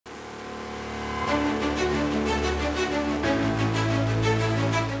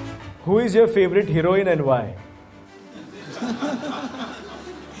Who is your favorite heroine and why?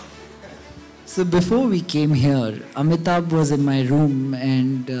 So before we came here, Amitabh was in my room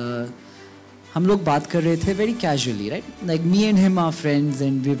and हम लोग बात कर रहे थे very casually, right? Like me and him are friends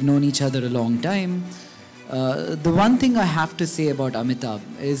and we've known each other a long time. The one thing I have to say about Amitabh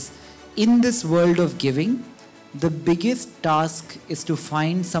is, in this world of giving, the biggest task is to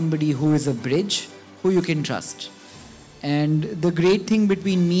find somebody who is a bridge, who you can trust. And the great thing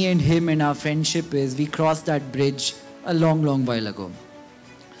between me and him and our friendship is we crossed that bridge a long, long while ago.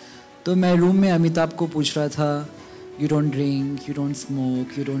 तो मैं room में अमिताभ को पूछ रहा था, you don't drink, you don't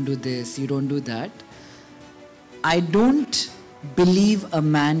smoke, you don't do this, you don't do that. I don't believe a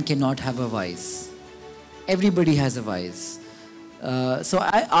man cannot have a vice. Everybody has a vice. So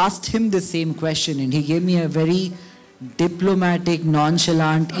I asked him the same question and he gave me a very diplomatic,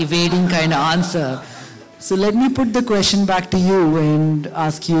 nonchalant, evading kind of answer. So let me put the question back to you and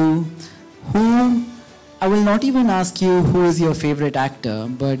ask you I will not even ask you who is your favorite actor,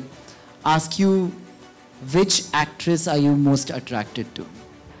 but ask you, which actress are you most attracted to?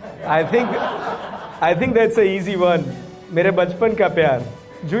 I think that's an easy one. मेरे बचपन का प्यार,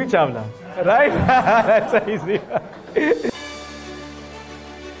 Juhi Chawla, right? That's an easy one.